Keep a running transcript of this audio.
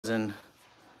in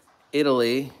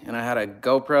Italy and I had a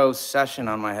GoPro session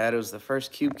on my head. It was the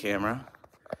first cube camera.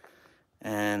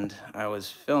 And I was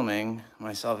filming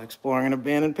myself exploring an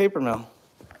abandoned paper mill.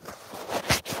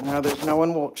 Now there's no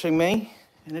one watching me,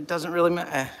 and it doesn't really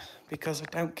matter because I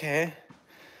don't care.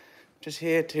 Just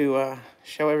here to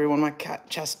show everyone my cat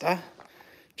Chester.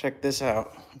 Check this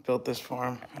out. I built this for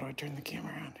him. How do I turn the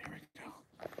camera around? Here we go.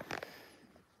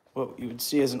 What you would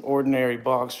see as an ordinary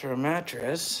box for a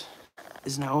mattress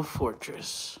is now a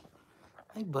fortress.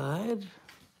 Hey, bud.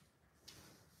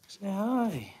 Say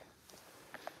hi.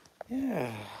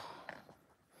 Yeah.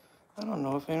 I don't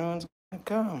know if anyone's gonna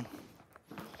come.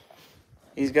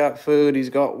 He's got food, he's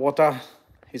got water.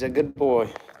 He's a good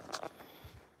boy.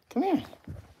 Come here.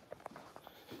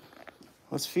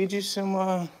 Let's feed you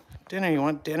some dinner. You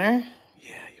want dinner?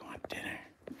 Yeah, you want dinner.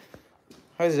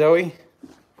 Hi, Zoe.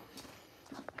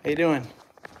 How you doing?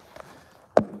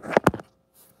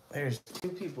 There's two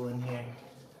people in here.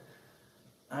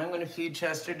 I'm gonna feed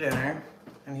Chester dinner,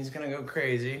 and he's gonna go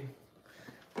crazy,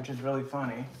 which is really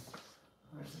funny.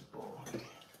 Where's his bowl?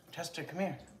 Chester, come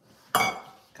here.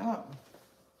 Come up.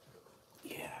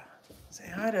 Yeah. Say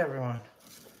hi to everyone.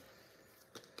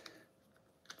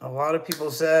 A lot of people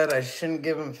said I shouldn't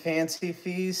give him fancy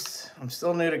feasts. I'm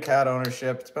still new to cat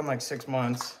ownership. It's been like 6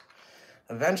 months.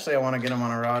 Eventually, I want to get him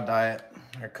on a raw diet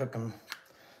or cook him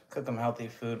healthy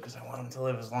food because I want him to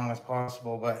live as long as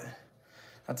possible. But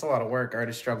that's a lot of work. I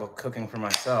already struggle cooking for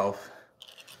myself.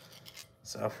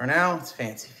 So for now, it's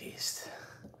fancy feast.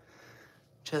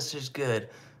 Chester's good.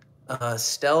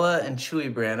 Stella and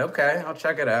Chewy brand. Okay, I'll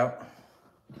check it out.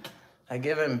 I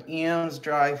give him Eam's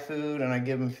dry food and I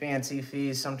give him fancy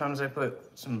feast. Sometimes I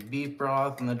put some beef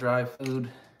broth in the dry food.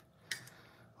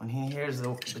 When he hears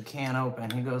the can open,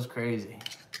 he goes crazy.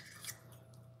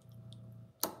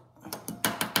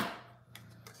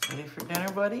 Ready for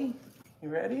dinner, buddy? You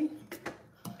ready?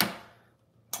 All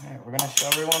right, we're gonna show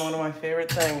everyone one of my favorite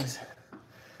things.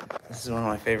 This is one of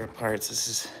my favorite parts. This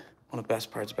is one of the best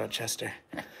parts about Chester.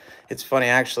 It's funny,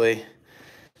 actually.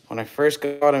 When I first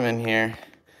got him in here,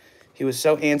 he was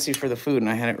so antsy for the food, and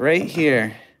I had it right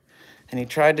here, and he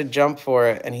tried to jump for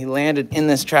it, and he landed in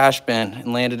this trash bin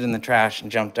and landed in the trash and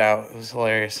jumped out. It was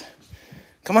hilarious.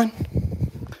 Come on.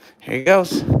 Here he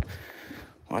goes.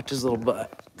 Watch his little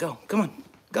butt. Go, come on.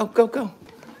 Go, go, go.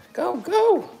 Go,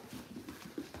 go.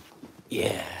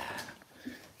 Yeah.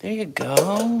 There you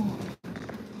go.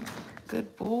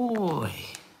 Good boy.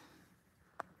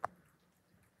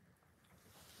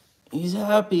 He's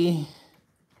happy.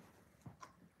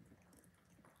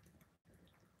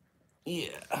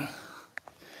 Yeah.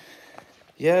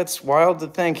 Yeah, it's wild to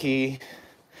think the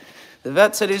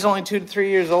vet said he's only 2 to 3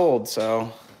 years old,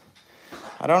 so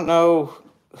I don't know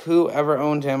who ever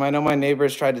owned him. I know my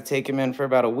neighbors tried to take him in for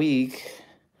about a week,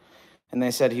 and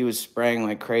they said he was spraying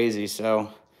like crazy,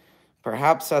 so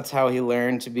perhaps that's how he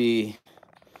learned to be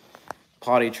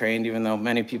potty trained, even though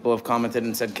many people have commented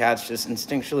and said cats just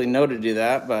instinctually know to do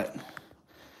that, but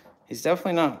he's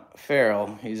definitely not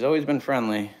feral. He's always been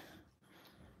friendly.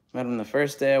 Met him the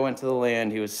first day I went to the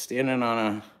land. He was standing on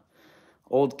a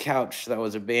old couch that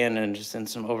was abandoned, just in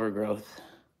some overgrowth.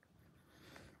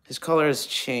 His color has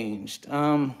changed.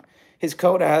 His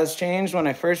coat has changed. When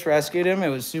I first rescued him, it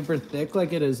was super thick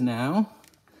like it is now.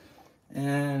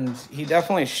 And he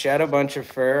definitely shed a bunch of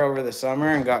fur over the summer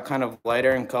and got kind of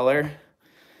lighter in color.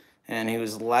 And he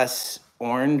was less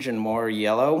orange and more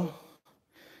yellow.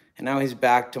 And now he's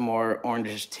back to more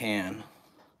orangish tan.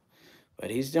 But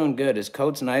he's doing good. His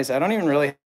coat's nice. I don't even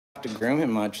really have to groom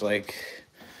him much. Like,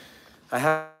 I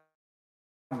have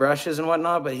brushes and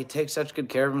whatnot, but he takes such good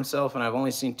care of himself, and I've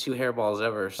only seen 2 hairballs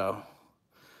ever, so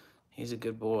he's a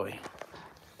good boy.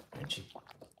 Richie.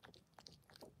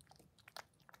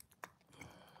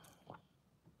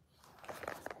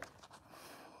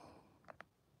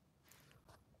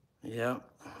 Yep.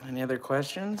 Any other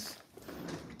questions?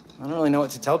 I don't really know what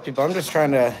to tell people. I'm just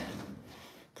trying to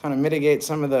kind of mitigate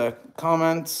some of the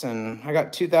comments, and I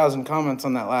got 2,000 comments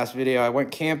on that last video. I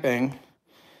went camping,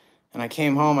 and I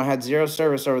came home. I had 0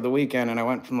 service over the weekend, and I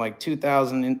went from like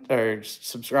 2,000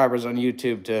 subscribers on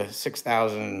YouTube to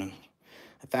 6,000,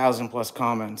 1,000 plus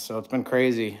comments. So it's been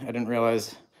crazy. I didn't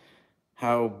realize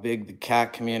how big the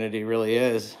cat community really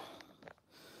is.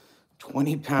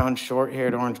 20-pound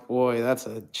short-haired orange boy. That's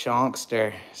a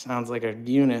chonkster. Sounds like a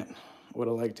unit. Would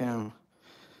have liked him.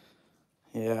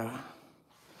 Yeah.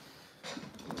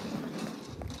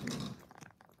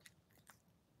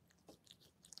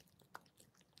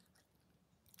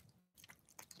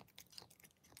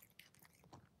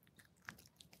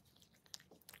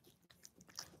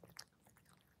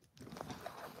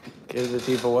 Give the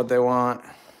people what they want.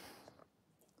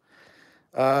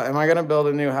 Am I gonna build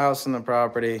a new house in the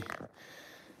property?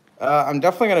 I'm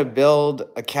definitely gonna build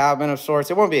a cabin of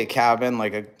sorts. It won't be a cabin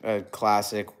like a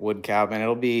classic wood cabin.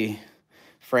 It'll be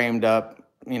framed up,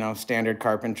 standard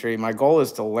carpentry. My goal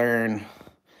is to learn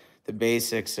the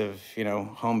basics of,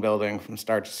 home building from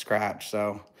start to scratch.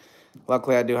 So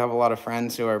luckily I do have a lot of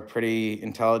friends who are pretty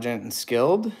intelligent and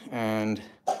skilled, and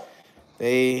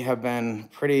they have been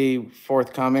pretty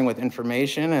forthcoming with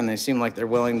information, and they seem like they're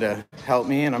willing to help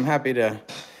me, and I'm happy to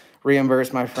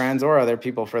reimburse my friends or other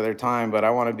people for their time, but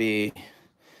I want to be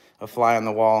a fly on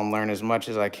the wall and learn as much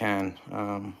as I can.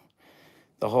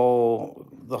 The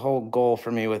whole goal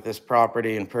for me with this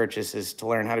property and purchase is to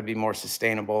learn how to be more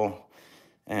sustainable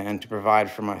and to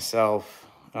provide for myself.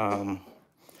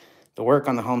 The work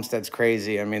on the homestead's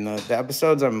crazy. I mean, the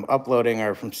episodes I'm uploading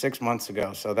are from 6 months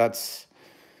ago, so that's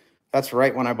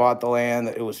right when I bought the land.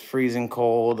 It was freezing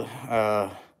cold. I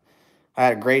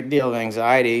had a great deal of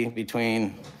anxiety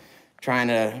between trying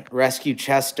to rescue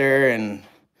Chester and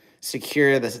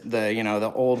secure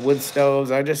the old wood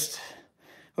stoves. It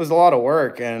was a lot of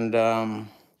work, and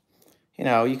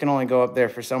you can only go up there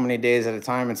for so many days at a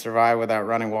time and survive without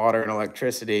running water and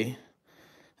electricity,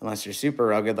 unless you're super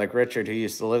rugged like Richard, who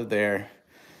used to live there.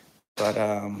 But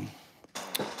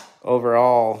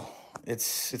overall,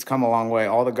 it's come a long way.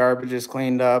 All the garbage is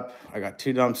cleaned up. I got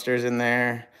 2 dumpsters in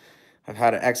there. I've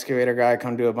had an excavator guy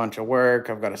come do a bunch of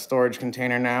work. I've got a storage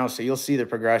container now, so you'll see the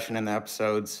progression in the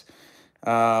episodes.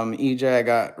 EJ, I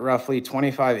got roughly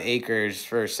 25 acres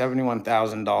for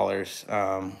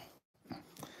 $71,000.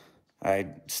 I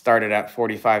started at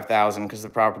 45,000 because the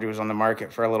property was on the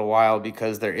market for a little while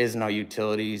because there is no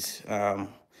utilities. I'm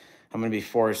going to be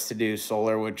forced to do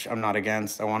solar, which I'm not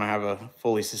against. I want to have a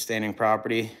fully sustaining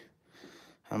property.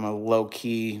 I'm a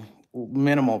low-key,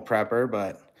 minimal prepper,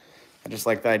 but I just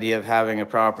like the idea of having a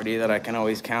property that I can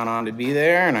always count on to be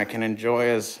there and I can enjoy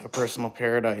as a personal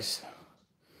paradise.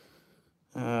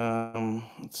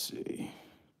 Let's see.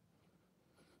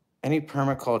 Any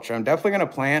permaculture? I'm definitely going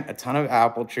to plant a ton of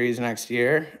apple trees next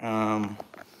year.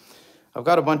 I've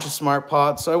got a bunch of smart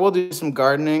pots, so I will do some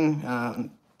gardening.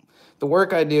 The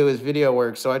work I do is video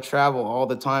work, so I travel all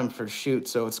the time for shoots,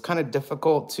 so it's kind of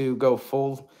difficult to go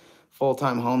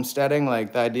full-time homesteading.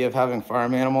 Like, the idea of having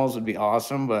farm animals would be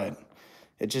awesome, but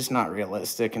it's just not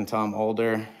realistic until I'm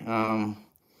older.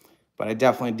 But I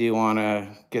definitely do want to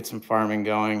get some farming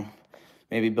going.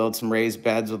 Maybe build some raised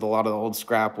beds with a lot of the old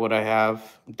scrap wood I have.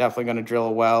 I'm definitely going to drill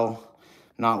a well.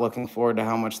 Not looking forward to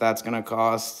how much that's going to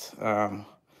cost. I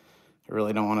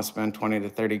really don't want to spend 20 to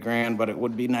 30 grand, but it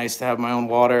would be nice to have my own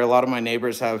water. A lot of my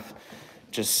neighbors have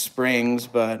just springs,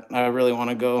 but I really want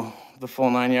to go the full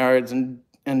 9 yards and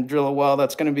drill a well.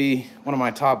 That's going to be one of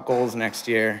my top goals next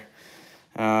year.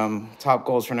 Top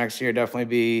goals for next year definitely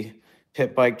be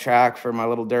pit bike track for my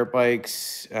little dirt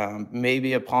bikes,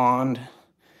 maybe a pond,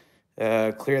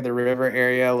 clear the river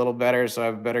area a little better so I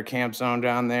have a better camp zone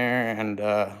down there, and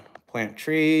plant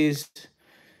trees,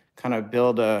 kind of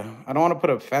build I don't want to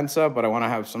put a fence up, but I want to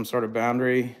have some sort of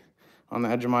boundary on the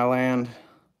edge of my land.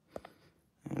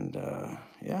 And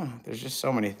yeah, there's just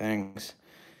so many things.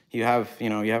 You have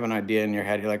an idea in your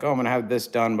head. You're like, oh, I'm going to have this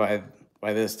done by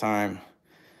this time.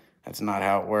 That's not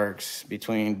how it works.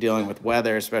 Between dealing with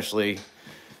weather, especially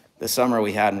the summer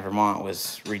we had in Vermont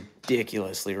was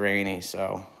ridiculously rainy,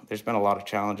 so there's been a lot of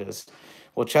challenges.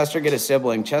 Will Chester get a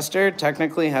sibling? Chester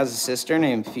technically has a sister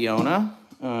named Fiona,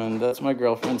 and that's my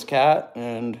girlfriend's cat,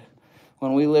 and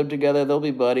when we live together, they'll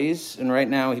be buddies, and right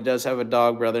now he does have a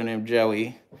dog brother named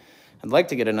Joey. I'd like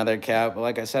to get another cat, but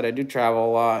like I said, I do travel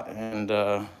a lot,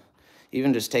 and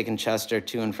even just taking Chester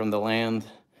to and from the land,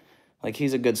 like,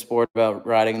 he's a good sport about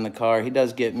riding in the car. He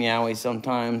does get meowy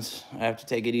sometimes. I have to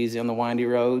take it easy on the windy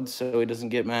roads so he doesn't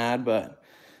get mad, but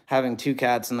having 2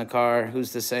 cats in the car,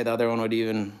 who's to say the other one would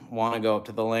even want to go up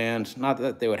to the land? Not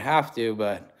that they would have to,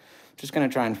 but just going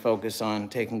to try and focus on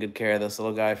taking good care of this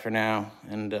little guy for now.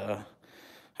 And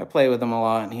I play with him a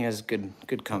lot, and he has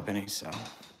good company, so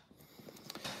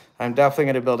I'm definitely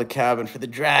going to build a cabin for the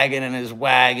dragon and his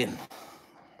wagon.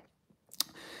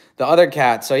 The other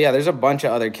cats, so yeah, there's a bunch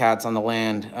of other cats on the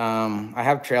land. I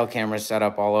have trail cameras set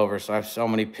up all over, so I have so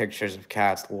many pictures of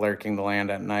cats lurking the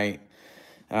land at night.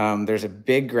 There's a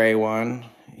big gray one.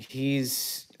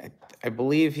 I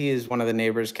believe he is one of the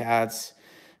neighbor's cats.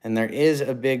 And there is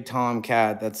a big tom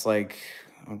cat that's like,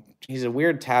 he's a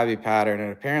weird tabby pattern,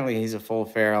 and apparently he's a full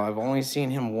feral. I've only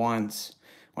seen him once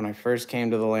when I first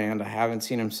came to the land. I haven't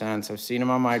seen him since. I've seen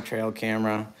him on my trail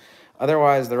camera.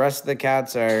 Otherwise, the rest of the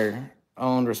cats are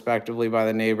owned respectively by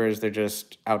the neighbors. They're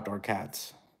just outdoor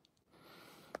cats.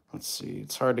 Let's see.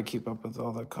 It's hard to keep up with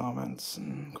all the comments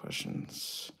and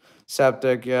questions.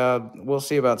 Septic, yeah, we'll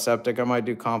see about septic. I might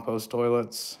do compost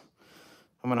toilets.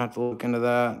 I'm gonna have to look into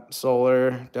that.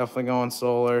 Solar, definitely going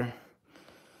solar.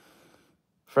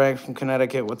 Frank from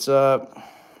Connecticut, what's up?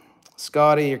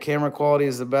 Scotty, your camera quality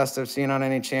is the best I've seen on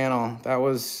any channel. That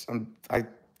was, I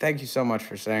thank you so much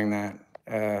for saying that.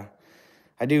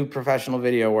 I do professional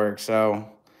video work, so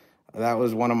that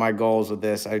was one of my goals with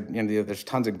this. There's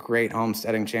tons of great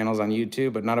homesteading channels on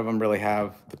YouTube, but none of them really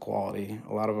have the quality.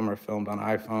 A lot of them are filmed on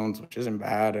iPhones, which isn't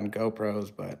bad, and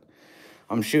GoPros, but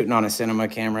I'm shooting on a cinema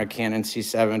camera, Canon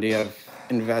C70. I've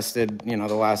invested, the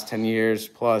last 10 years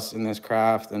plus in this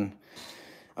craft, and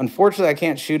unfortunately, I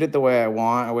can't shoot it the way I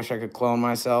want. I wish I could clone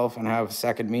myself and have a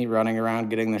second me running around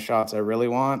getting the shots I really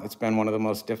want. It's been one of the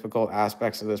most difficult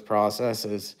aspects of this process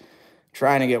is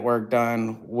trying to get work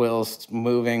done whilst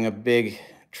moving a big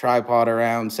tripod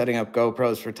around, setting up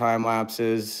GoPros for time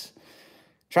lapses,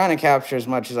 trying to capture as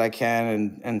much as I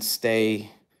can and stay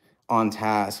on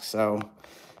task. So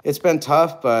it's been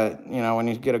tough, but when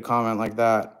you get a comment like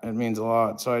that, it means a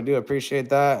lot. So I do appreciate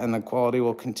that, and the quality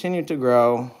will continue to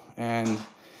grow. And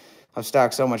I've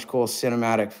stacked so much cool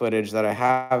cinematic footage that I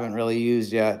haven't really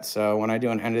used yet. So when I do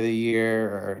an end of the year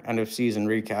or end of season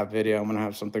recap video, I'm gonna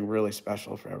have something really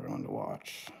special for everyone to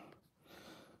watch.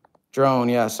 Drone,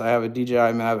 yes, I have a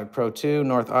DJI Mavic Pro 2,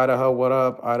 North Idaho, what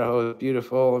up? Idaho is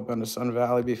beautiful. I've been to Sun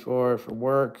Valley before for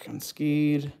work and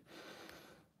skied.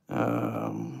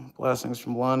 Blessings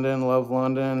from London, love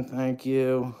London, thank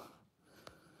you.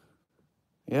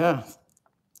 Yeah,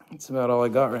 that's about all I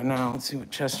got right now. Let's see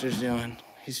what Chester's doing.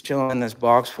 He's chilling in this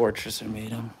box fortress I made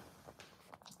him.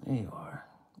 There you are.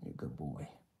 You're a good boy.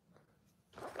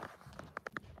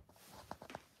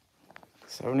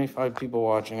 75 people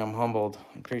watching. I'm humbled.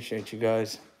 I appreciate you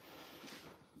guys.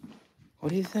 What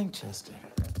do you think, Chester?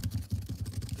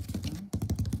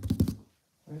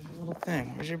 Where's your little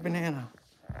thing? Where's your banana?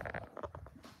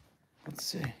 Let's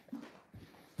see.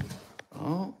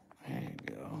 Oh, there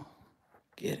you go.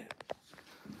 Get it.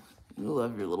 You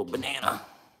love your little banana.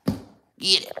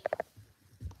 Get it.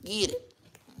 Get it.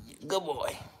 Good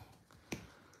boy.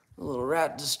 A little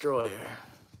rat destroyer.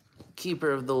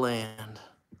 Keeper of the land.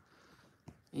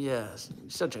 Yes,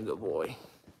 such a good boy.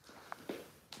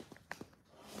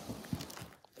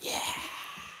 Yeah.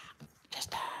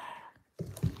 Just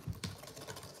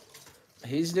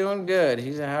he's doing good.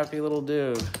 He's a happy little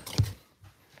dude.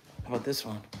 How about this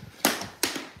one?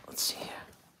 Let's see.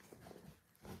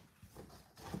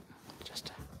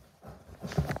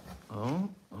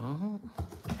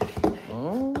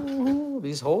 Oh,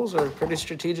 these holes are pretty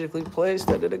strategically placed.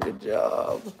 I did a good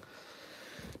job.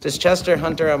 Does Chester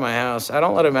hunt around my house? I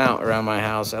don't let him out around my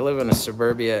house. I live in a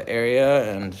suburbia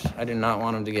area, and I do not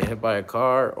want him to get hit by a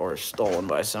car or stolen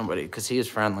by somebody because he is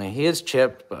friendly. He is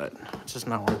chipped, but it's just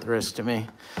not worth the risk to me.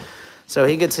 So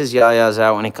he gets his yayas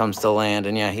out when he comes to land,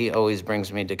 and yeah, he always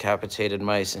brings me decapitated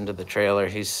mice into the trailer.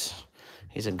 He's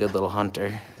a good little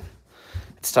hunter.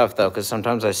 It's tough, though, because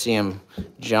sometimes I see him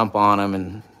jump on them,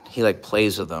 and he,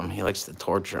 plays with them. He likes to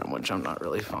torture them, which I'm not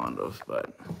really fond of,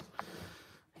 but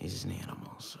he's an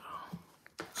animal, so.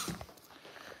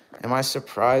 Am I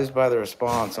surprised by the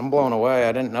response? I'm blown away.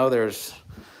 I didn't know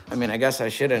I guess I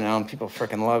should have known. People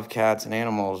freaking love cats and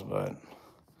animals, but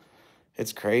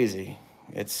it's crazy.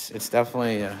 It's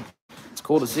definitely, it's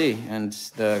cool to see. And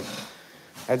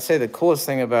I'd say the coolest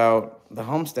thing about the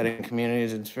homesteading community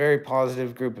is it's a very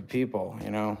positive group of people,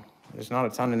 There's not a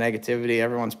ton of negativity.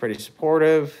 Everyone's pretty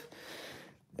supportive.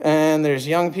 And there's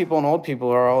young people and old people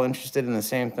who are all interested in the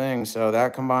same thing. So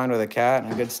that combined with a cat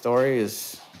and a good story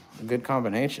is a good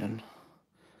combination.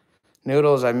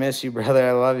 Noodles, I miss you, brother.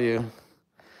 I love you.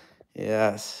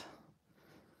 Yes.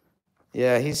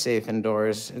 Yeah, he's safe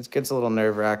indoors. It gets a little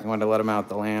nerve-wracking when I let him out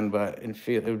the land, but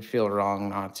it would feel wrong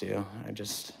not to.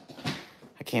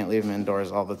 I can't leave him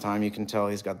indoors all the time. You can tell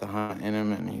he's got the hunt in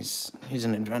him, and he's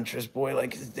an adventurous boy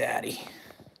like his daddy.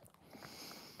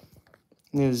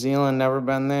 New Zealand, never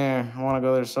been there. I want to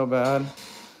go there so bad.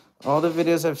 All the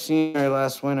videos I've seen are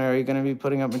last winter. Are you going to be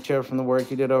putting up material from the work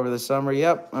you did over the summer?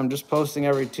 Yep, I'm just posting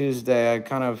every Tuesday. I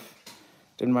kind of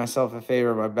did myself a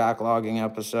favor by backlogging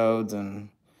episodes, and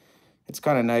it's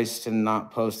kind of nice to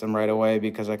not post them right away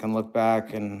because I can look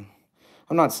back, and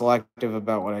I'm not selective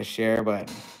about what I share, but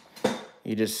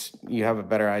you have a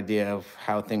better idea of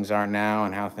how things are now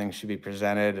and how things should be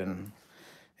presented, and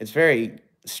it's very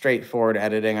straightforward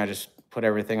editing. I just put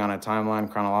everything on a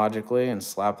timeline chronologically and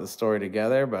slap the story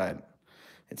together, but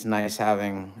it's nice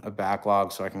having a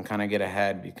backlog so I can kind of get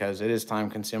ahead because it is time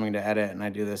consuming to edit, and I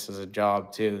do this as a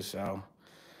job too, so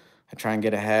I try and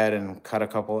get ahead and cut a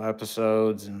couple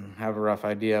episodes and have a rough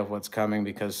idea of what's coming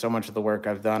because so much of the work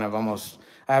I've done,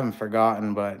 I haven't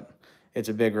forgotten, but it's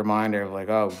a big reminder of like,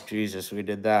 oh, Jesus, we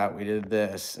did that, we did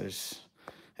this.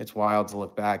 It's wild to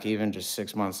look back even just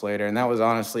 6 months later. And that was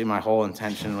honestly my whole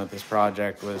intention with this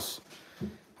project was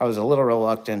I was a little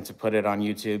reluctant to put it on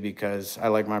YouTube because I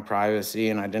like my privacy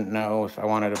and I didn't know if I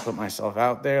wanted to put myself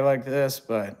out there like this.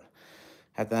 But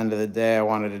at the end of the day, I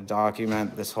wanted to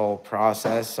document this whole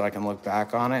process so I can look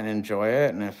back on it and enjoy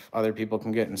it. And if other people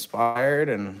can get inspired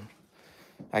and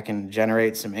I can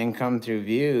generate some income through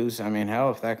views, I mean,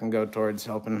 hell, if that can go towards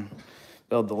helping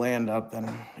build the land up,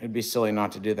 then it'd be silly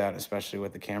not to do that, especially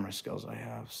with the camera skills I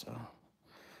have. So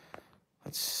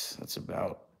that's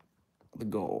about the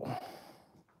goal.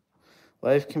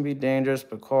 Life can be dangerous,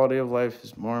 but quality of life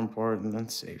is more important than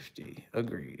safety.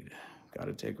 Agreed. Got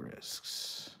to take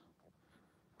risks.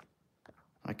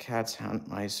 My cats hunt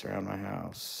mice around my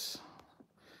house.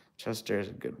 Chester is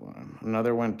a good one.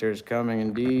 Another winter is coming,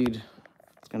 indeed.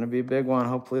 It's going to be a big one.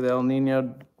 Hopefully the El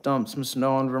Nino dumps some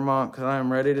snow in Vermont because I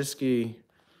am ready to ski.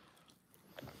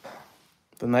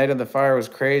 The night of the fire was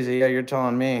crazy. Yeah, you're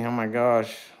telling me. Oh, my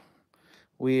gosh.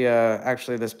 We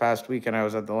actually, this past weekend, I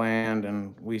was at the land,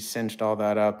 and we cinched all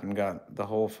that up and got the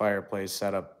whole fireplace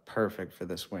set up perfect for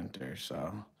this winter.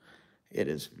 So it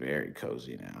is very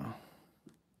cozy now.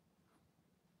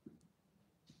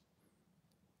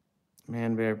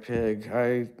 Man, bear, pig.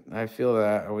 I feel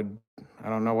that. I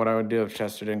don't know what I would do if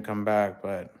Chester didn't come back,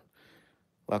 but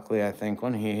luckily I think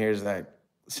when he hears that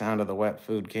sound of the wet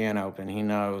food can open, he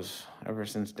knows ever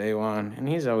since day one. And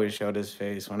he's always showed his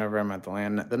face whenever I'm at the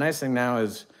land. The nice thing now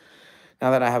is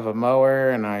now that I have a mower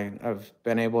and I've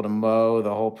been able to mow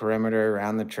the whole perimeter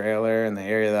around the trailer and the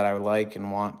area that I would like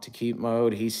and want to keep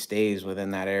mowed, he stays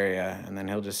within that area, and then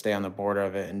he'll just stay on the border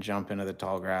of it and jump into the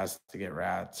tall grass to get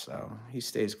rats. So he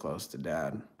stays close to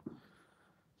Dad.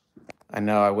 I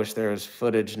know, I wish there was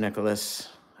footage, Nicholas.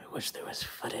 I wish there was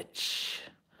footage.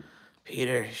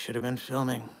 Peter should have been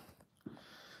filming.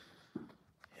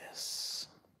 Yes.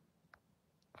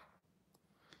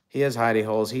 He has hidey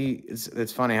holes.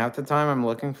 It's funny, half the time I'm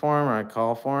looking for him or I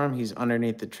call for him, he's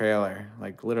underneath the trailer,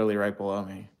 like literally right below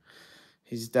me.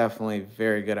 He's definitely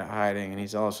very good at hiding, and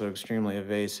he's also extremely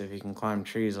evasive. He can climb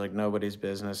trees like nobody's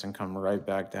business and come right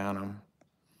back down them.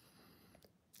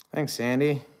 Thanks,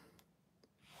 Sandy.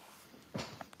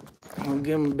 I'm gonna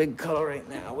give him a big color right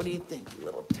now. What do you think, you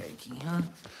little turkey, huh?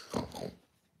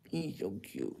 He's so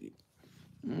cute.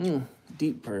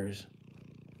 Deep purrs.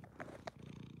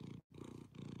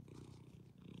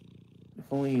 If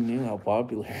only you knew how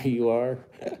popular you are.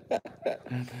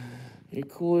 You're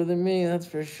cooler than me, that's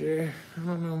for sure. I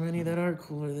don't know many that are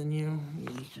cooler than you.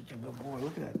 You're such a good boy.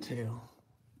 Look at that tail.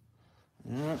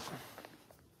 Yeah.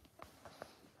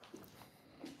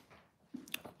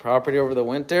 Property over the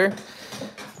winter.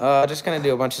 Just gonna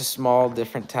do a bunch of small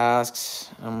different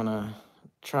tasks. I'm gonna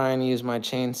try and use my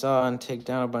chainsaw and take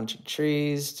down a bunch of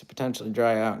trees to potentially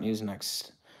dry out and use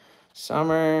next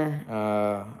summer.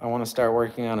 I want to start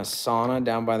working on a sauna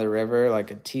down by the river, like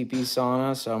a teepee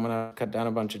sauna. So I'm gonna cut down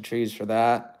a bunch of trees for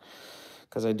that,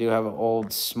 because I do have an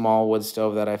old small wood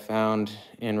stove that I found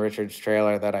in Richard's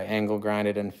trailer that I angle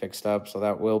grinded and fixed up. So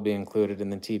that will be included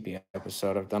in the teepee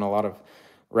episode. I've done a lot of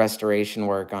restoration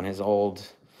work on his old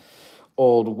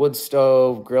wood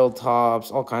stove, grill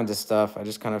tops, all kinds of stuff. I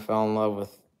just kind of fell in love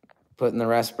with putting the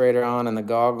respirator on and the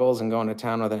goggles and going to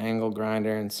town with an angle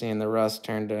grinder and seeing the rust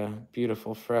turn to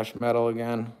beautiful fresh metal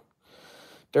again.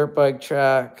 Dirt bike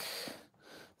track.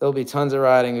 There'll be tons of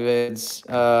riding vids.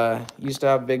 Used to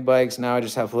have big bikes, now I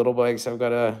just have little bikes. I've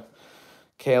got a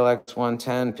KLX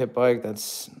 110 pit bike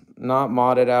that's not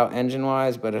modded out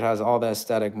engine-wise, but it has all the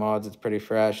aesthetic mods. It's pretty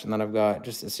fresh. And then I've got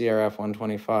just a CRF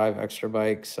 125 extra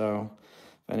bike. So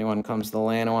if anyone comes to the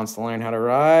land and wants to learn how to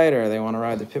ride, or they want to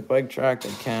ride the pit bike track,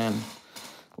 they can.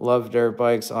 Love dirt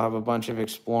bikes. I'll have a bunch of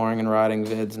exploring and riding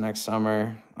vids next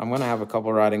summer. I'm going to have a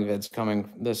couple riding vids coming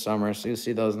this summer, so you'll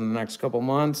see those in the next couple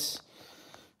months.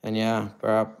 And yeah,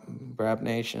 Brap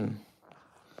Nation.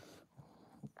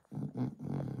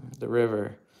 The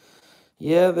river.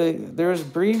 Yeah, there was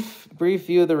brief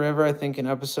view of the river, I think, in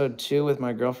episode 2 with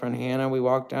my girlfriend Hannah. We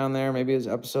walked down there. Maybe it was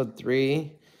episode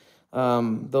 3.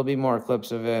 There'll be more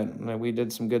clips of it. We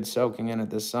did some good soaking in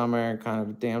it this summer, kind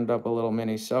of dammed up a little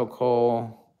mini soak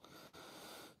hole.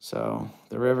 So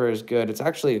the river is good. It's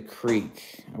actually a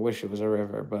creek. I wish it was a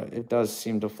river, but it does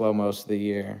seem to flow most of the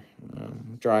year.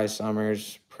 Dry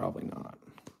summers, probably not.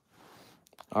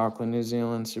 Auckland, New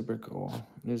Zealand, super cool.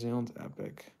 New Zealand's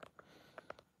epic.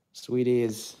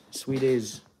 Sweeties.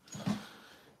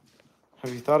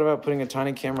 Have you thought about putting a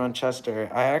tiny camera on Chester?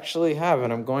 I actually have,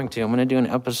 and I'm going to. I'm going to do an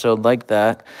episode like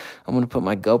that. I'm going to put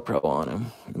my GoPro on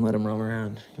him and let him roam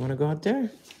around. You want to go out there?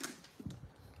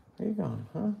 Where you going,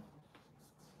 huh?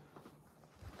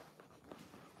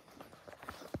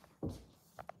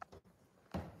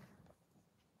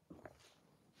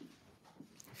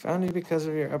 Found you because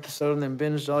of your episode and then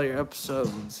binged all your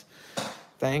episodes.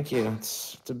 Thank you.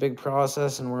 It's a big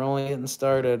process and we're only getting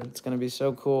started. It's going to be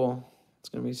so cool. It's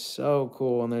going to be so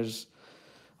cool. And there's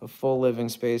a full living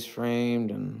space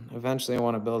framed. And eventually I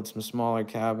want to build some smaller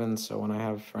cabins. So when I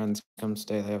have friends come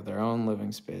stay, they have their own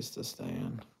living space to stay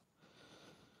in.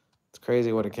 It's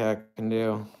crazy what a cat can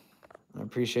do. I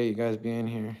appreciate you guys being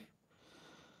here.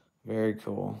 Very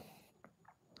cool.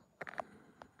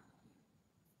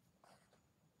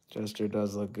 Jester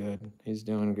does look good. He's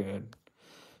doing good.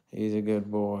 He's a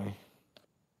good boy.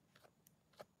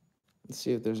 Let's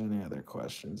see if there's any other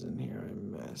questions in here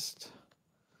I missed.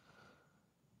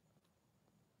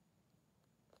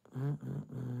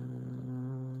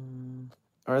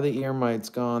 Are the ear mites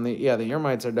gone? Yeah, the ear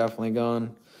mites are definitely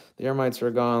gone. The ear mites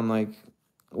were gone like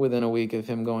within a week of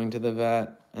him going to the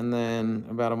vet. And then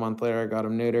about a month later, I got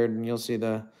him neutered. And you'll see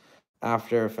the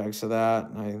after effects of that.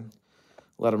 I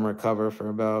let him recover for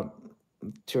about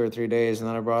 2 or 3 days. And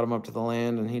then I brought him up to the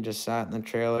land and he just sat in the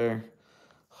trailer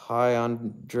high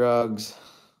on drugs.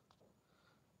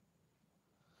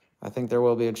 I think there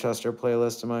will be a Chester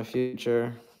playlist in my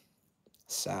future.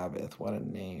 Sabbath, what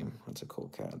a name. That's a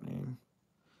cool cat name.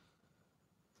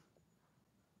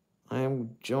 I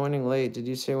am joining late. Did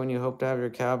you say when you hope to have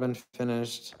your cabin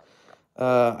finished?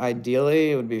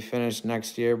 Ideally, it would be finished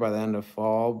next year by the end of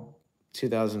fall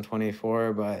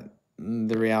 2024, but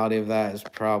the reality of that is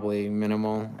probably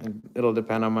minimal. It'll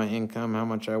depend on my income, how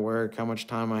much I work, how much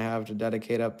time I have to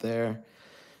dedicate up there.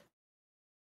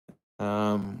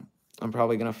 I'm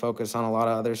probably going to focus on a lot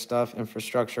of other stuff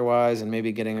infrastructure-wise and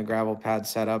maybe getting a gravel pad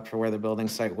set up for where the building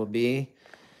site will be.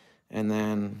 And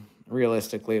then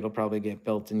realistically, it'll probably get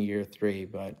built in year 3.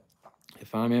 But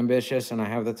if I'm ambitious and I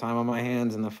have the time on my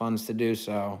hands and the funds to do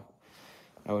so,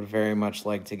 I would very much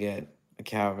like to get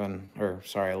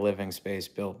a living space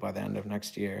built by the end of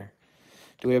next year.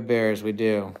 Do we have bears? We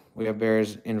do. We have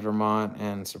bears in Vermont,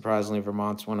 and surprisingly,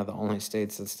 Vermont's one of the only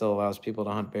states that still allows people to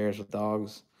hunt bears with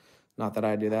dogs. Not that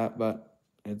I do that, but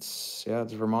it's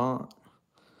Vermont.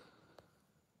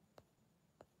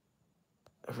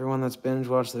 Everyone that's binge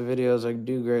watched the videos, I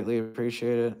do greatly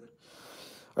appreciate it.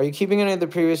 Are you keeping any of the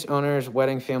previous owners'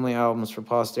 wedding family albums for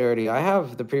posterity? I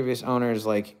have the previous owners'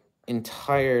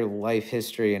 entire life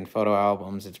history and photo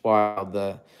albums. It's wild.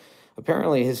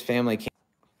 Apparently his family came.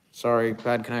 Sorry,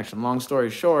 bad connection. Long story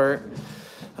short,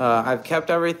 I've kept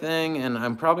everything, and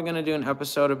I'm probably going to do an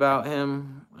episode about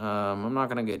him. I'm not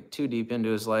going to get too deep into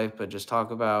his life, but just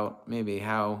talk about maybe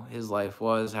how his life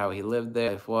was, how he lived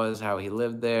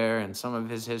there, and some of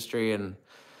his history. And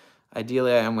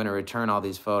ideally, I'm going to return all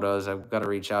these photos. I've got to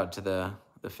reach out to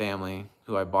the family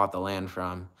who I bought the land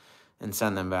from and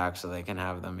send them back so they can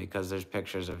have them, because there's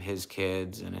pictures of his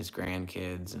kids and his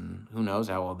grandkids, and who knows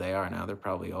how old they are now. They're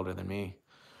probably older than me.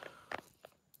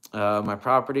 My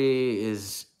property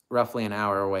is roughly an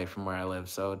hour away from where I live.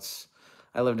 So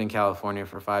I lived in California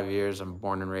for 5 years. I'm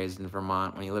born and raised in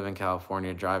Vermont. When you live in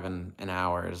California, driving an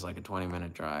hour is like a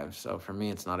 20-minute drive. So for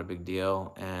me, it's not a big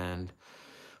deal. And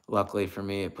luckily for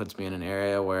me, it puts me in an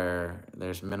area where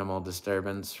there's minimal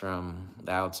disturbance from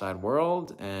the outside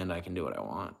world, and I can do what I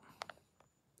want.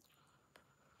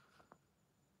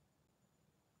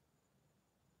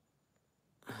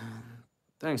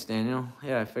 Thanks, Daniel.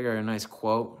 Yeah, I figure a nice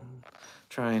quote.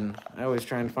 I always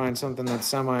try and find something that's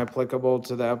semi-applicable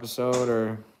to the episode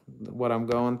or what I'm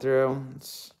going through.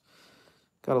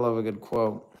 Gotta love a good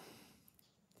quote.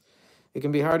 It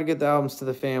can be hard to get the albums to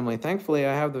the family. Thankfully,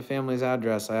 I have the family's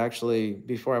address.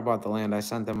 Before I bought the land, I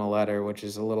sent them a letter, which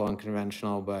is a little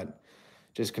unconventional, but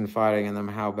just confiding in them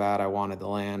how bad I wanted the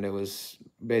land. It was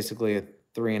basically a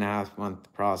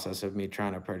 3.5-month process of me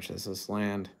trying to purchase this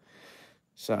land.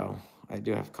 So I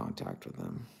do have contact with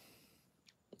them.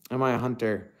 Am I a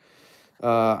hunter?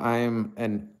 I'm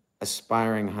an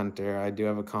aspiring hunter. I do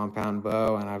have a compound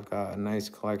bow, and I've got a nice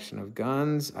collection of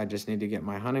guns. I just need to get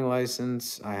my hunting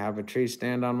license. I have a tree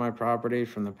stand on my property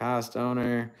from the past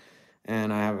owner,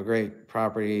 and I have a great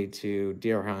property to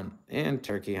deer hunt and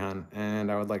turkey hunt,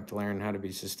 and I would like to learn how to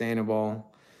be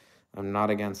sustainable. I'm not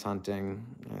against hunting.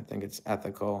 I think it's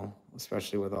ethical,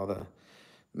 especially with all the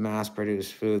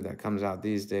mass-produced food that comes out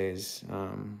these days.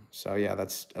 So yeah,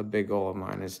 that's a big goal of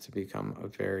mine, is to become a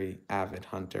very avid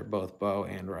hunter, both bow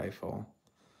and rifle.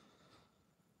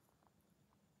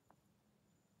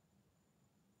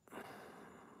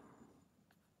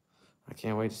 I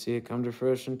can't wait to see it come to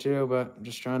fruition too, but I'm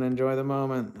just trying to enjoy the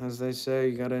moment. As they say,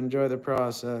 you got to enjoy the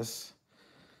process.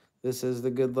 This is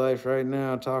the good life right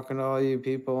now, talking to all you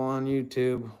people on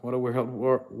YouTube. What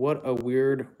a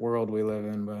weird world we live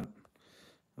in, but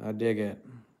I dig it.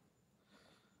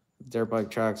 Dirt bike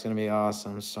track's gonna be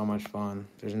awesome. So much fun.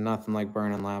 There's nothing like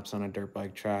burning laps on a dirt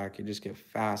bike track. You just get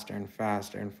faster and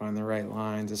faster and find the right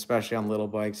lines, especially on little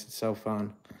bikes. It's so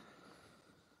fun.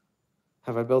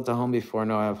 Have I built a home before?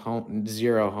 No, I have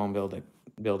zero home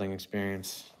building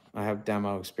experience. I have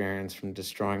demo experience from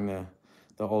destroying the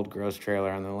old gross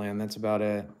trailer on the land. That's about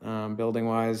it. Building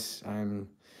wise, I'm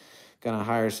gonna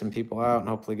hire some people out and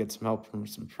hopefully get some help from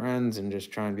some friends and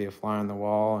just try and be a fly on the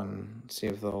wall and see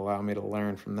if they'll allow me to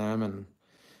learn from them and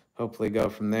hopefully go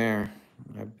from there.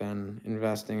 I've been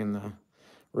investing in the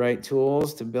right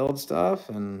tools to build stuff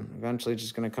and eventually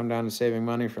just going to come down to saving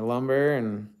money for lumber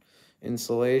and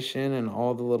insulation and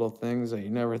all the little things that you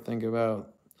never think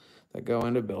about that go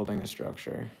into building a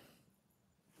structure.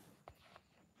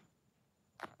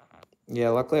 Yeah,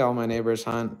 luckily all my neighbors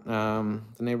hunt. The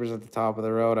neighbors at the top of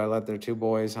the road, I let their two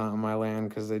boys hunt on my land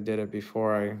because they did it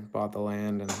before I bought the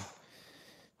land, and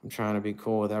I'm trying to be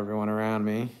cool with everyone around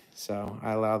me. So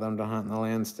I allow them to hunt in the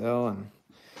land still, and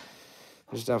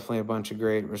there's definitely a bunch of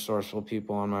great, resourceful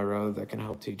people on my road that can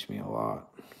help teach me a lot.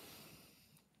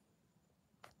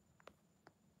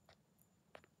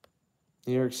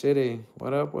 New York City,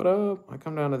 what up, what up? I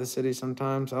come down to the city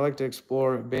sometimes. I like to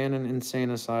explore abandoned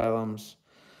insane asylums.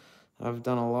 I've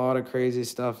done a lot of crazy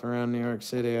stuff around New York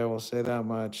City, I will say that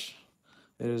much.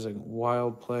 It is a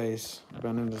wild place. I've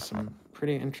been into some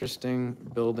pretty interesting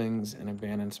buildings and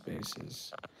abandoned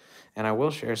spaces. And I will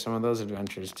share some of those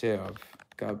adventures too.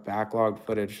 I've got backlogged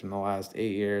footage from the last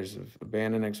 8 years of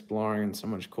abandoned exploring and so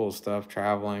much cool stuff,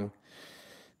 traveling.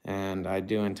 And I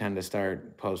do intend to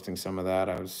start posting some of that.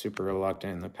 I was super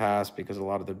reluctant in the past because a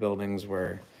lot of the buildings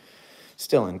were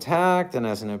still intact. And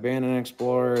as an abandoned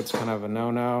explorer, it's kind of a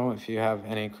no-no if you have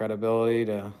any credibility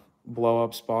to blow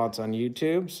up spots on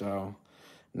YouTube. So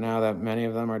now that many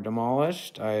of them are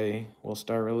demolished, I will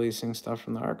start releasing stuff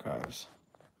from the archives.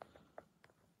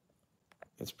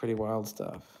 It's pretty wild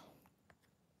stuff.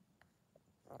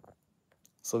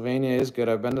 Slovenia is good.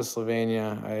 I've been to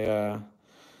Slovenia.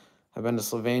 I've been to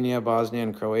Slovenia, Bosnia,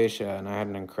 and Croatia, and I had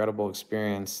an incredible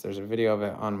experience. There's a video of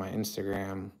it on my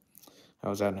Instagram. I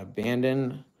was at an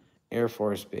abandoned Air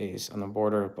Force base on the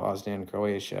border of Bosnia and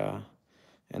Croatia,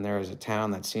 and there was a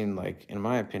town that seemed like, in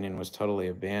my opinion, was totally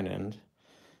abandoned.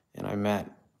 And I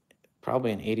met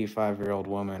probably an 85-year-old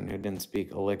woman who didn't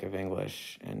speak a lick of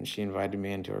English, and she invited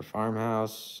me into her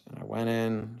farmhouse, and I went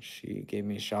in. She gave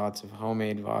me shots of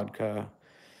homemade vodka,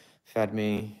 fed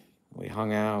me. We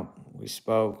hung out, we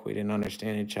spoke, we didn't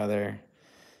understand each other.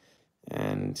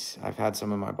 And I've had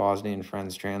some of my Bosnian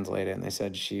friends translate it, and they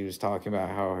said she was talking about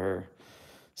how her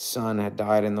son had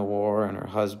died in the war and her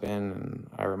husband, and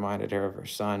I reminded her of her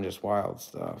son, just wild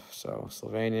stuff. So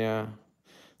Slovenia,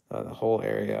 the whole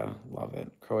area, love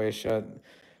it. Croatia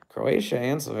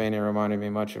and Slovenia reminded me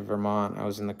much of Vermont. I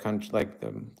was in the country, like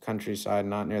the countryside,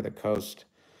 not near the coast.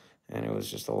 And it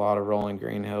was just a lot of rolling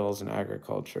green hills and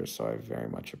agriculture, so I very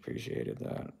much appreciated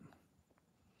that.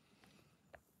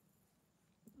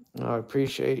 I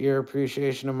appreciate your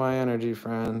appreciation of my energy,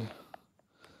 friend.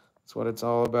 That's what it's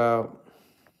all about.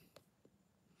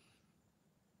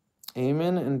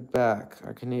 Eamon and Beck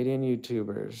are Canadian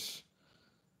YouTubers.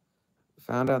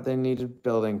 Found out they needed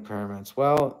building permits.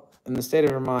 Well, in the state of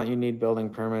Vermont, you need building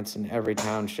permits in every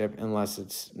township unless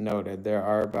it's noted. There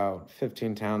are about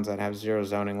 15 towns that have zero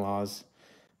zoning laws.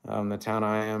 The town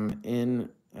I am in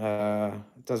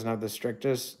doesn't have the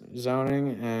strictest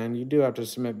zoning, and you do have to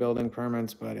submit building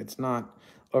permits, but it's not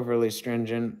overly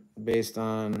stringent based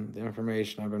on the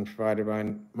information I've been provided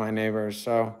by my neighbors.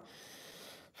 So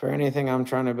for anything I'm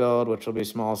trying to build, which will be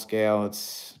small scale, it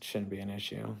shouldn't be an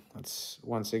issue. That's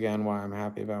once again why I'm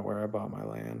happy about where I bought my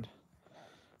land.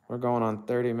 We're going on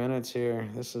 30 minutes here.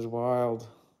 This is wild.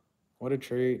 What a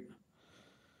treat.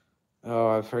 Oh,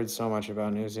 I've heard so much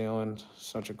about New Zealand.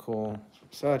 Such a cool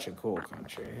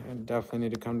country. I definitely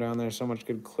need to come down there. So much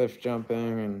good cliff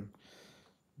jumping and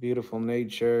beautiful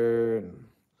nature. And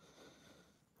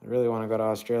I really want to go to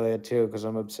Australia too because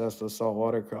I'm obsessed with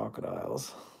saltwater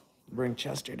crocodiles. Bring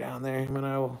Chester down there and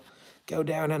I will go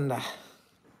down under.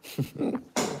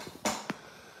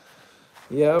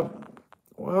 Yep.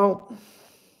 Well,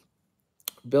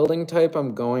 building type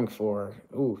I'm going for.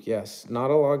 Ooh, yes.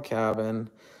 Not a log cabin.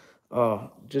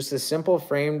 Oh, just a simple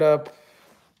framed up.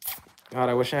 God,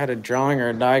 I wish I had a drawing or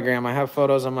a diagram. I have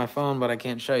photos on my phone, but I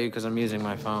can't show you because I'm using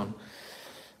my phone.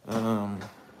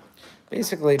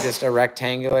 Basically just a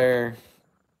rectangular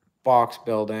box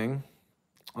building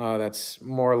that's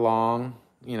more long,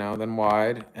 than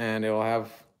wide, and it'll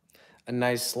have a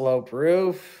nice slope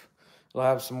roof. It'll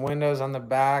have some windows on the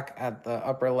back at the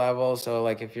upper level, so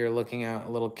like if you're looking at a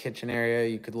little kitchen area,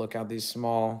 you could look out these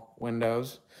small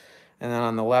windows. And then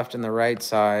on the left and the right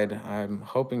side, I'm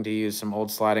hoping to use some old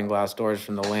sliding glass doors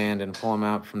from the land and pull them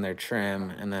out from their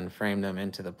trim and then frame them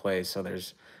into the place. So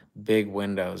there's big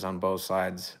windows on both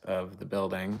sides of the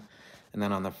building. And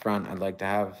then on the front, I'd like to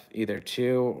have either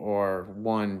 2 or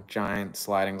 1 giant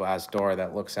sliding glass door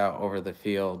that looks out over the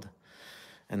field.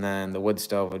 And then the wood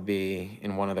stove would be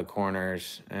in one of the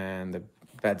corners and the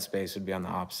bed space would be on the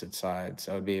opposite side.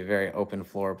 So it would be a very open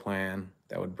floor plan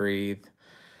that would breathe.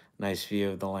 Nice view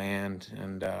of the land,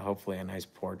 and hopefully a nice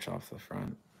porch off the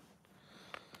front.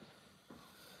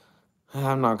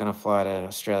 I'm not gonna fly to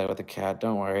Australia with a cat,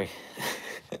 don't worry.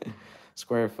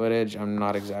 Square footage, I'm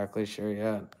not exactly sure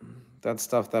yet. That's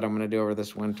stuff that I'm gonna do over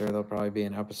this winter. There'll probably be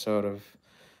an episode of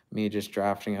me just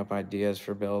drafting up ideas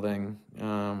for building.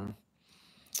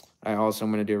 I also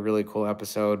am gonna do a really cool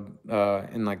episode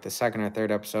in like the second or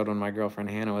third episode when my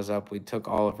girlfriend Hannah was up. We took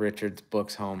all of Richard's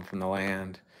books home from the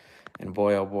land. And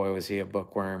boy, oh boy, was he a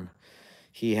bookworm.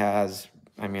 He has,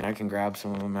 I mean, I can grab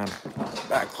some of them out of the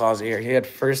back closet here. He had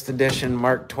first edition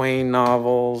Mark Twain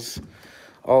novels,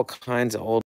 all kinds of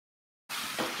old.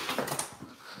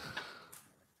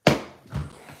 I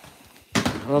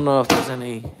don't know if there's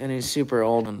any super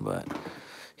old one, but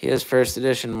he has first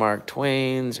edition Mark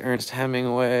Twain's, Ernest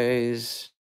Hemingway's,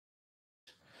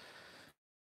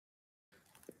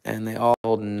 and they all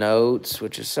hold notes,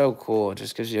 which is so cool. It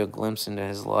just gives you a glimpse into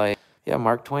his life. Yeah,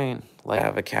 Mark Twain. Like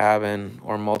have a cabin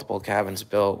or multiple cabins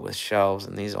built with shelves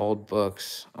and these old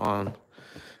books on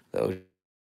those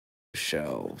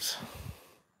shelves.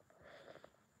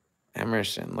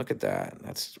 Emerson, look at that.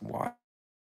 That's wild.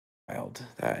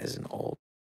 That is an old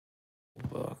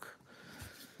book.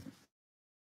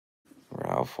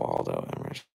 Ralph Waldo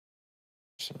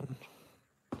Emerson.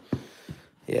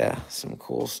 Yeah, some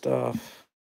cool stuff.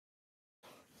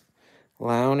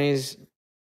 Lowney's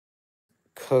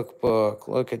cookbook.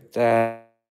 Look at that.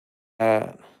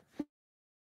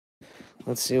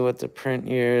 Let's see what the print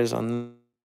year is on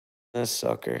this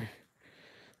sucker.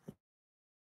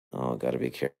 Oh, gotta be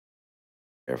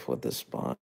careful with the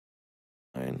spine.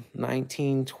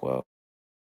 1912.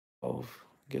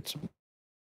 Get some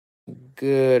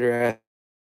good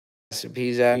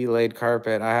recipes out. He laid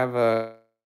carpet. I have a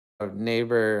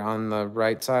neighbor on the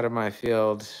right side of my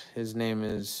field. His name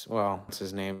is, well, it's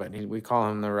his name, but we call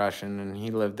him the Russian, and he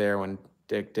lived there when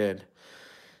Dick did.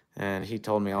 And he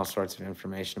told me all sorts of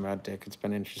information about Dick. It's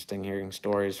been interesting hearing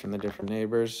stories from the different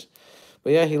neighbors.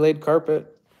 But yeah, he laid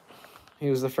carpet. He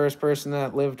was the first person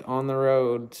that lived on the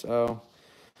road, so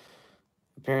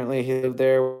apparently he lived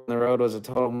there when the road was a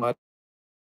total mud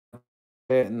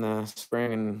pit in the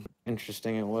spring, and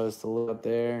interesting it was to live up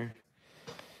there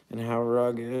and how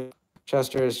rugged.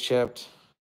 Chester is chipped.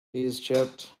 He's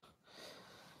chipped.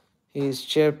 He's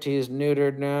chipped. He's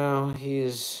neutered now.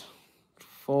 He's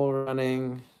full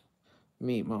running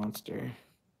meat monster.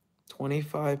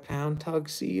 25-pound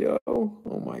tuxedo.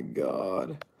 Oh my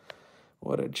God.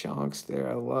 What a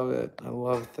chonkster. I love it. I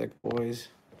love thick boys.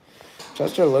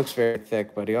 Chester looks very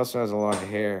thick, but he also has a lot of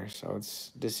hair, so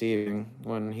it's deceiving.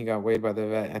 When he got weighed by the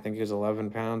vet, I think he was 11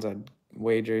 pounds. I'd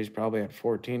wager he's probably at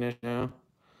 14-ish now.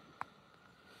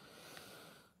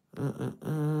 Do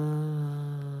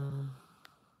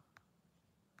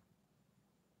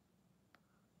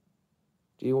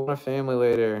you want a family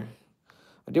later?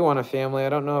 I do want a family. I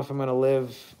don't know if I'm gonna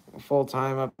live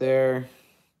full-time up there.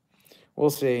 We'll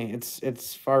see.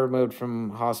 It's far removed from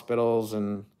hospitals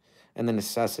and the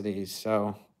necessities.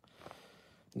 So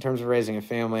in terms of raising a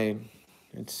family,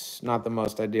 it's not the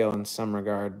most ideal in some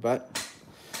regard, but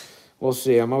we'll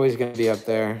see. I'm always going to be up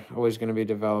there, always going to be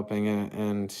developing it,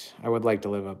 and I would like to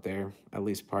live up there at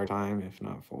least part-time, if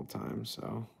not full-time.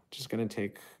 So it's going to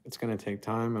take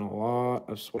time and a lot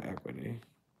of sweat equity.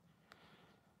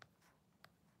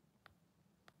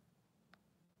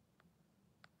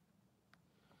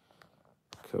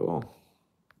 Cool.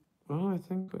 Well, I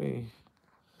think we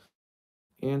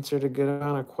answered a good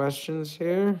amount of questions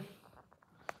here.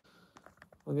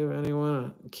 I'll give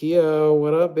anyone a Keo,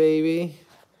 what up, baby?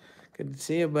 Good to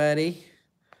see you, buddy.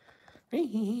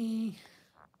 I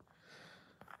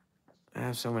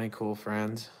have so many cool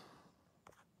friends.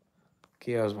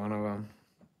 Keo's one of them.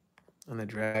 And the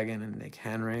Dragon and Nick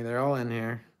Henry, they're all in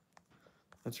here.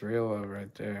 That's real love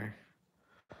right there.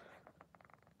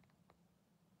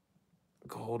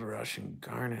 Gold rush and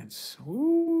garnets.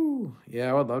 Woo! Yeah,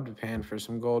 I would love to pan for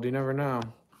some gold. You never know.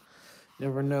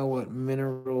 Never know what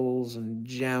minerals and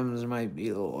gems might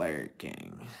be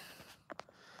lurking.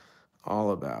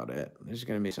 All about it. There's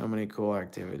going to be so many cool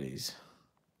activities.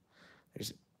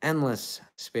 There's endless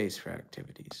space for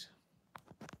activities.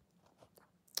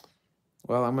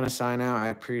 Well, I'm going to sign out. I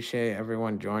appreciate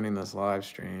everyone joining this live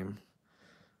stream.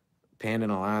 Panda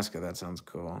in Alaska, that sounds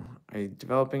cool. Are you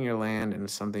developing your land into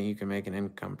something you can make an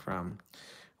income from?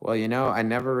 Well, you know, I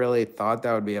never really thought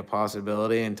that would be a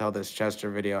possibility until this Chester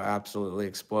video absolutely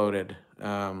exploded.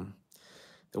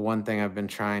 The one thing I've been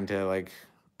trying to like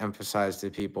emphasize to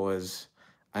people is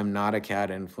I'm not a cat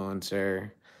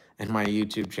influencer, and my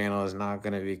YouTube channel is not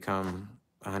going to become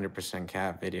 100%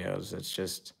 cat videos. It's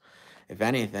just, if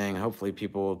anything, hopefully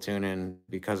people will tune in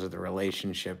because of the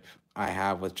relationship I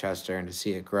have with Chester and to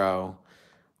see it grow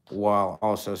while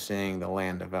also seeing the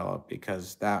land develop,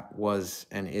 because that was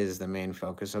and is the main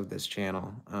focus of this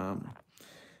channel.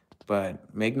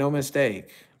 But make no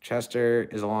mistake, Chester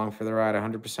is along for the ride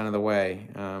 100% of the way.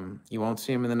 You won't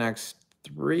see him in the next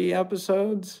 3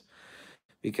 episodes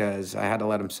because I had to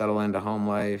let him settle into home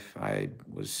life. I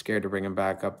was scared to bring him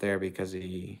back up there because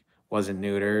he wasn't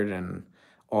neutered and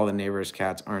all the neighbors'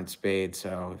 cats aren't spayed.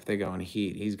 So if they go in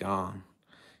heat, he's gone.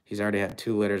 He's already had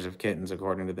 2 litters of kittens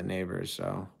according to the neighbors.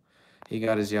 So he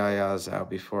got his yayas out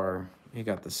before he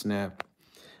got the snip.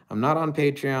 I'm not on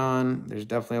Patreon. There's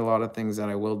definitely a lot of things that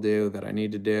I will do that I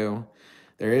need to do.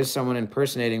 There is someone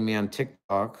impersonating me on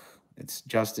TikTok. It's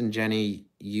Justin Jenny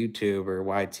YouTube or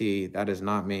YT. That is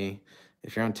not me.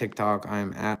 If you're on TikTok,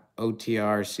 I'm at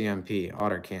OTRCMP,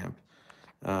 Otter Camp.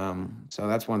 So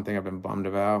that's one thing I've been bummed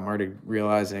about. I'm already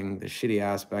realizing the shitty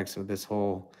aspects of this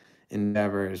whole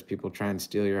endeavor is people try and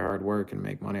steal your hard work and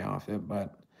make money off it.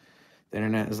 But the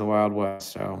internet is the Wild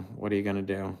West, so what are you gonna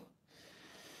do?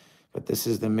 But this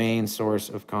is the main source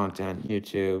of content,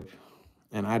 YouTube.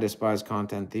 And I despise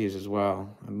content thieves as well.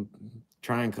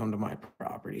 Try and come to my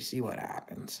property, see what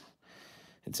happens.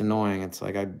 It's annoying. It's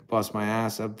like I bust my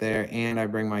ass up there and I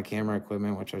bring my camera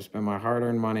equipment, which I spend my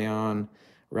hard-earned money on,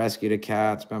 rescued a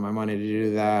cat, spent my money to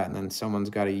do that, and then someone's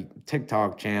got a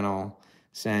TikTok channel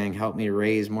saying, help me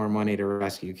raise more money to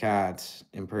rescue cats,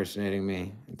 impersonating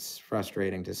me. It's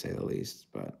frustrating to say the least,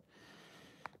 but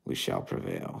we shall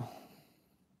prevail.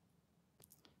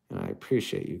 And I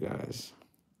appreciate you guys.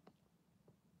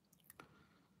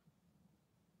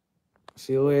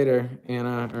 See you later,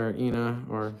 Anna or Ina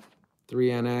or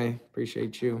 3NA.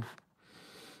 Appreciate you.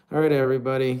 All right,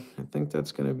 everybody. I think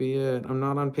that's going to be it. I'm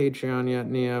not on Patreon yet,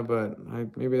 Nia, but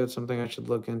maybe that's something I should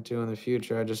look into in the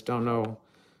future. I just don't know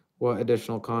what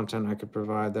additional content I could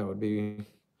provide that would be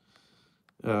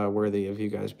worthy of you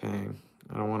guys paying.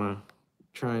 I don't want to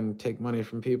try and take money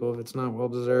from people if it's not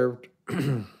well-deserved.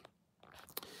 I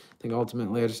think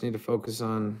ultimately I just need to focus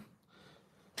on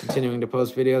continuing to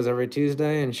post videos every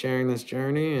Tuesday and sharing this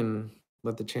journey and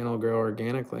let the channel grow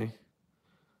organically.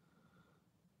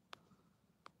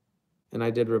 And I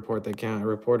did report the account. I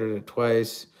reported it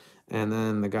twice, and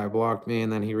then the guy blocked me,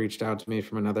 and then he reached out to me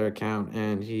from another account,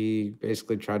 and he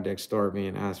basically tried to extort me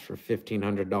and asked for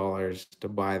 $1,500 to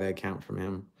buy the account from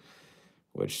him,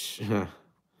 which,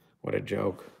 what a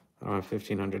joke. I don't have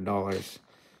 $1,500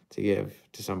 to give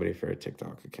to somebody for a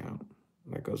TikTok account.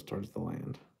 That goes towards the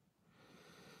land.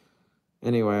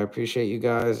 Anyway, I appreciate you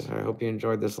guys. I hope you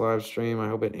enjoyed this live stream. I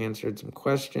hope it answered some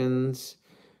questions.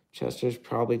 Chester's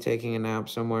probably taking a nap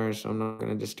somewhere, so I'm not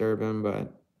going to disturb him,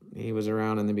 but he was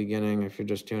around in the beginning if you're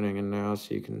just tuning in now,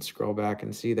 so you can scroll back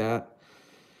and see that.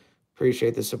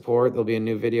 Appreciate the support. There'll be a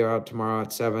new video out tomorrow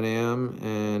at 7 a.m.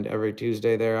 and every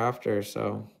Tuesday thereafter,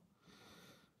 so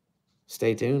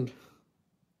stay tuned.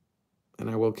 And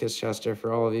I will kiss Chester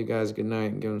for all of you guys. Good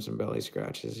night and give him some belly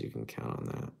scratches. You can count on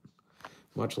that.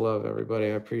 Much love, everybody.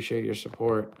 I appreciate your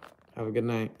support. Have a good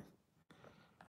night.